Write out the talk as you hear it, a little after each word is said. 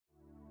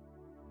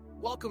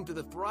Welcome to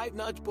the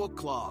ThriveNuge Book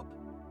Club.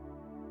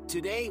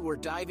 Today we're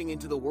diving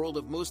into the world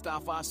of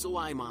Mustafa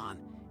Suleyman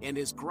and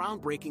his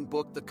groundbreaking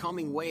book The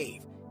Coming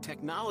Wave,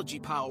 Technology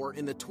Power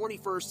in the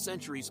 21st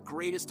Century's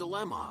Greatest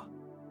Dilemma.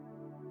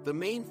 The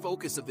main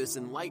focus of this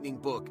enlightening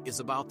book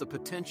is about the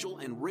potential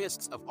and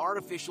risks of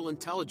artificial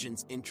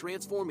intelligence in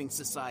transforming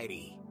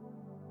society.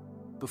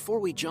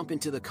 Before we jump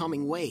into The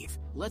Coming Wave,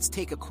 let's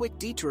take a quick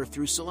detour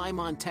through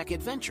Suleyman's tech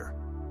adventure.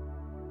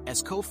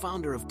 As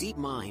co-founder of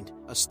DeepMind,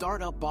 a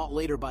startup bought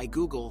later by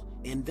Google,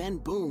 and then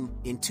boom,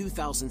 in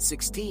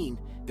 2016,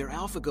 their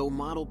AlphaGo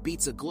model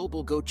beats a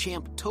global Go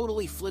champ,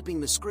 totally flipping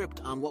the script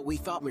on what we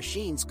thought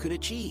machines could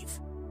achieve.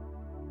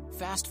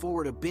 Fast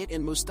forward a bit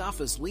and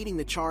Mustafa's leading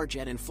the charge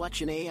at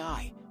Inflection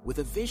AI, with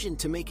a vision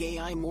to make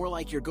AI more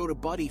like your go-to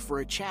buddy for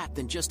a chat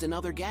than just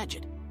another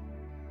gadget.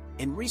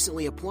 And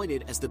recently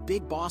appointed as the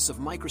big boss of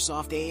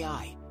Microsoft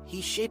AI,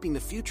 he's shaping the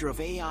future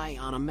of AI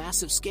on a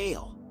massive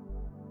scale.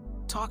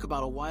 Talk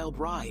about a wild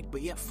ride,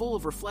 but yet full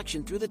of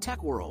reflection through the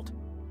tech world.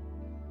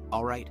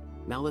 Alright,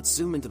 now let's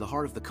zoom into the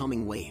heart of The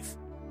Coming Wave.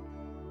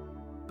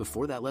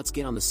 Before that, let's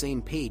get on the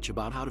same page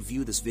about how to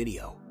view this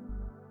video.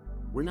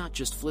 We're not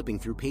just flipping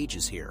through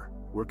pages here,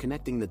 we're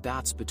connecting the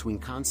dots between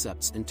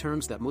concepts and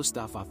terms that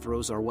Mustafa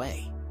throws our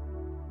way.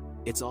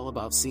 It's all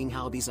about seeing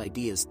how these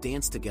ideas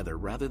dance together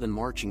rather than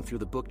marching through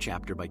the book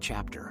chapter by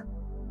chapter.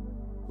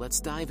 Let's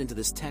dive into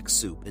this tech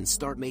soup and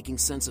start making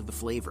sense of the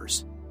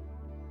flavors.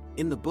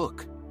 In the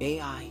book,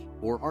 AI,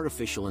 or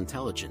artificial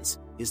intelligence,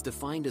 is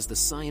defined as the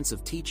science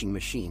of teaching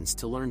machines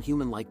to learn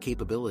human-like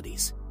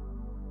capabilities.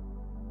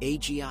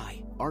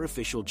 A.G.I,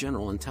 artificial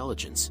general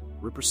intelligence,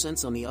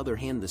 represents on the other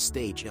hand the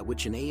stage at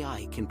which an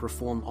AI can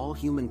perform all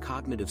human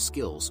cognitive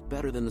skills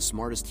better than the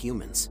smartest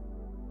humans.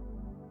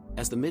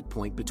 As the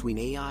midpoint between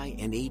AI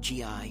and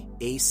A.G.I,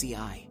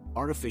 A.C.I,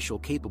 artificial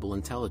capable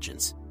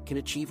intelligence, can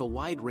achieve a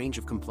wide range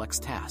of complex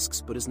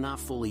tasks but is not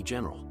fully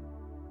general.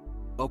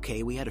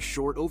 Okay, we had a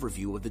short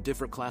overview of the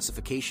different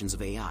classifications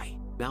of AI.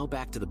 Now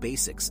back to the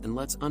basics and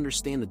let's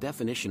understand the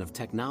definition of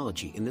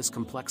technology in this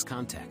complex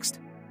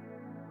context.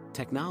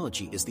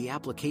 Technology is the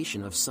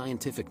application of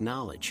scientific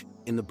knowledge,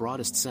 in the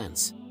broadest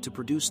sense, to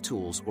produce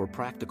tools or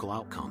practical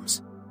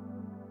outcomes.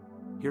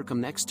 Here come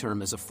next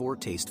term as a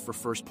foretaste for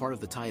first part of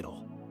the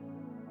title.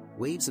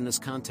 Waves in this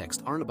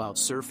context aren't about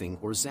surfing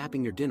or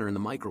zapping your dinner in the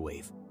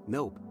microwave.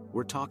 Nope.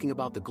 We're talking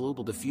about the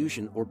global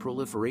diffusion or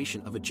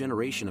proliferation of a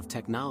generation of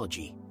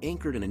technology,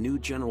 anchored in a new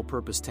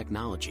general-purpose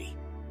technology.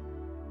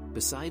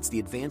 Besides the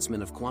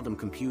advancement of quantum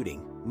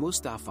computing,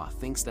 Mustafa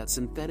thinks that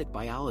synthetic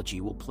biology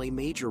will play a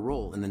major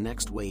role in the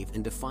next wave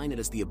and define it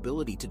as the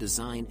ability to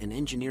design and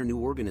engineer new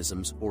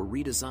organisms or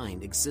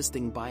redesign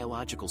existing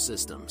biological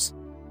systems.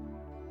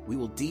 We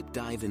will deep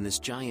dive in this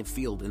giant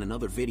field in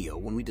another video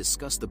when we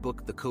discuss the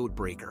book The Code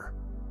Breaker.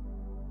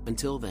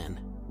 Until then,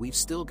 we've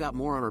still got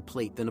more on our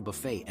plate than a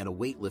buffet at a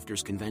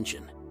weightlifters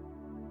convention.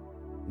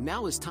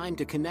 Now is time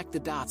to connect the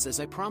dots as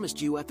I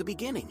promised you at the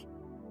beginning.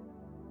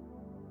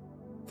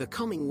 The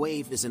Coming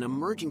Wave is an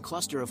emerging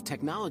cluster of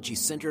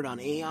technologies centered on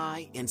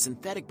AI and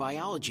synthetic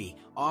biology,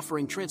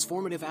 offering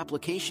transformative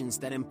applications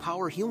that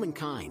empower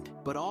humankind,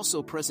 but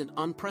also present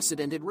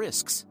unprecedented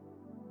risks.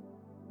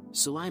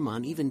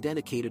 Suleyman even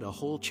dedicated a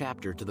whole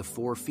chapter to the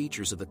 4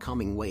 features of the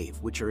coming wave,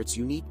 which are its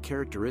unique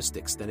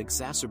characteristics that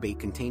exacerbate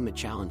containment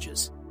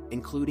challenges,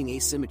 including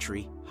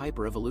asymmetry,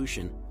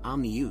 hyperevolution,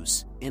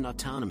 omni-use, and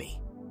autonomy.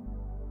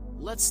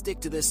 Let's stick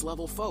to this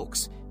level,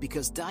 folks,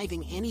 because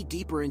diving any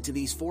deeper into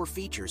these 4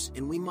 features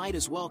and we might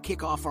as well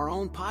kick off our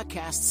own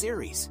podcast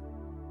series.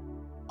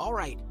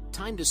 Alright,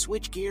 time to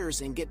switch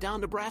gears and get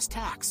down to brass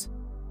tacks.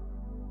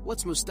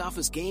 What's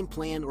Mustafa's game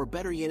plan, or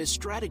better yet his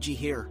strategy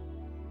here?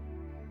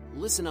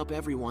 Listen up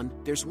everyone,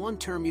 there's one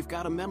term you've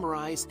got to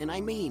memorize, and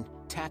I mean,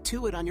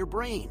 tattoo it on your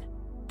brain.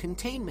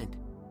 Containment.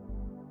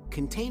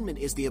 Containment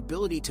is the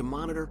ability to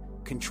monitor,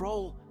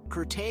 control,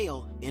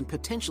 curtail, and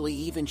potentially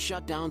even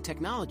shut down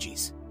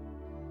technologies.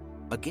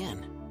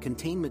 Again,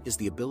 containment is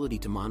the ability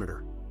to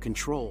monitor,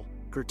 control,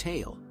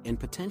 curtail, and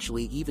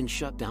potentially even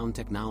shut down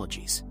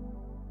technologies.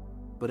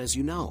 But as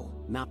you know,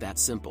 not that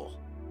simple.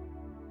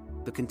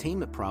 The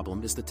containment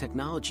problem is the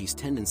technology's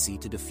tendency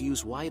to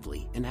diffuse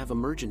widely and have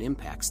emergent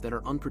impacts that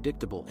are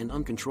unpredictable and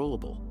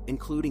uncontrollable,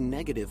 including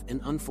negative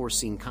and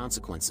unforeseen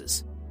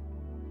consequences.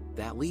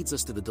 That leads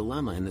us to the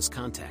dilemma in this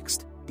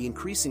context: the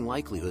increasing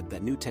likelihood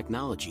that new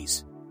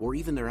technologies, or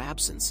even their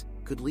absence,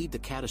 could lead to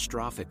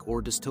catastrophic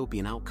or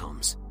dystopian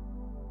outcomes.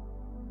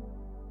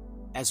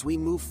 As we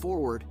move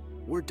forward,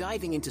 we're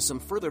diving into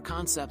some further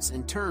concepts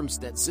and terms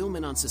that zoom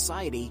in on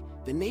society,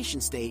 the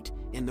nation-state,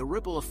 and the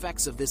ripple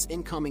effects of this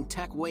incoming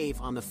tech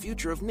wave on the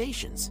future of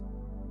nations.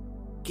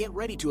 Get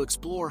ready to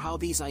explore how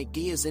these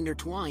ideas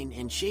intertwine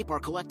and shape our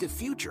collective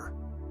future.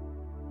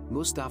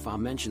 Mustafa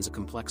mentions a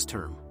complex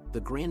term,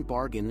 the grand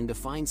bargain, and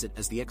defines it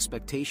as the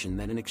expectation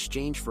that in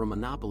exchange for a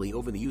monopoly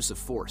over the use of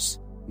force,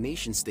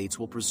 nation-states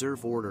will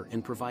preserve order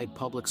and provide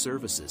public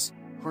services,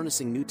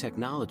 harnessing new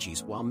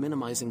technologies while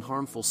minimizing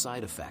harmful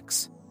side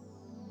effects.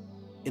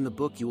 In the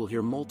book you will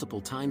hear multiple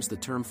times the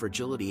term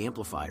fragility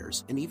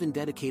amplifiers and even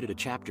dedicated a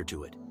chapter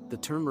to it, The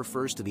term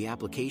refers to the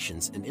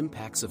applications and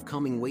impacts of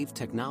coming wave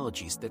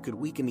technologies that could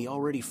weaken the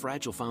already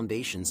fragile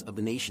foundations of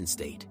the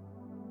nation-state.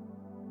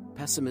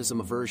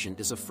 Pessimism aversion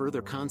is a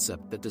further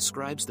concept that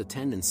describes the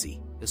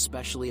tendency,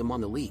 especially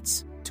among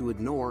elites, to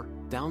ignore,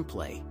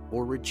 downplay,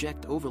 or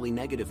reject overly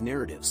negative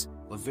narratives,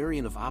 a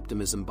variant of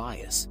optimism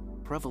bias,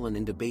 prevalent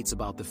in debates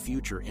about the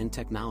future and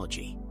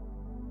technology.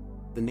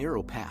 The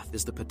narrow path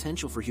is the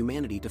potential for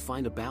humanity to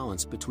find a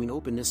balance between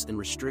openness and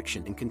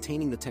restriction in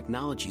containing the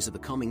technologies of the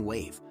coming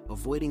wave,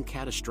 avoiding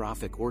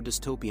catastrophic or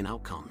dystopian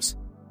outcomes.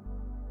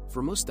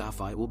 For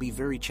Mustafa, it will be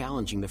very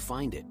challenging to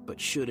find it, but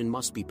should and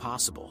must be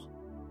possible.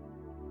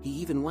 He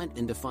even went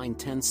and defined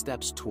 10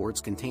 steps towards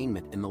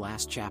containment in the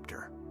last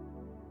chapter.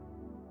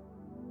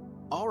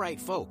 Alright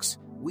folks,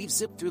 we've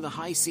zipped through the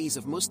high seas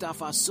of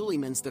Mustafa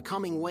Suleyman's The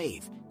Coming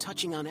Wave,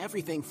 touching on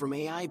everything from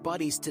AI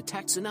buddies to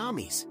tech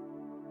tsunamis.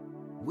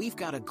 We've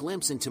got a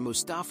glimpse into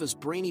Mustafa's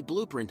brainy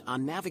blueprint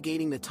on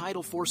navigating the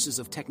tidal forces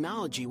of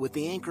technology with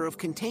the anchor of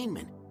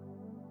containment.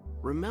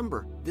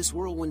 Remember, this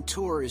whirlwind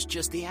tour is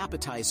just the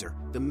appetizer.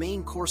 The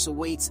main course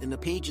awaits in the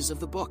pages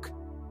of the book.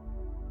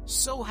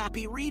 So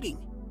happy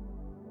reading!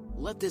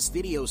 Let this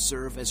video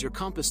serve as your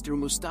compass through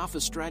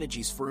Mustafa's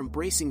strategies for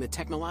embracing the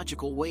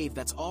technological wave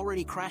that's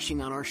already crashing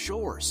on our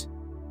shores.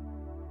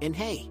 And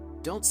hey,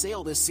 don't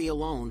sail this sea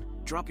alone.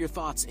 Drop your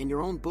thoughts and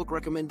your own book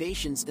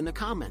recommendations in the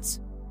comments.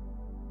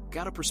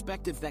 Got a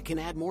perspective that can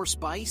add more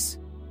spice?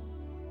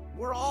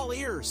 We're all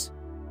ears!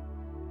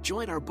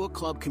 Join our book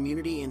club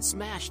community and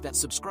smash that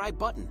subscribe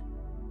button.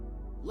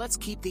 Let's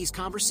keep these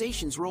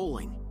conversations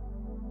rolling.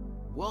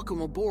 Welcome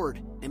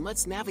aboard, and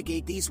let's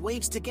navigate these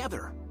waves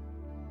together.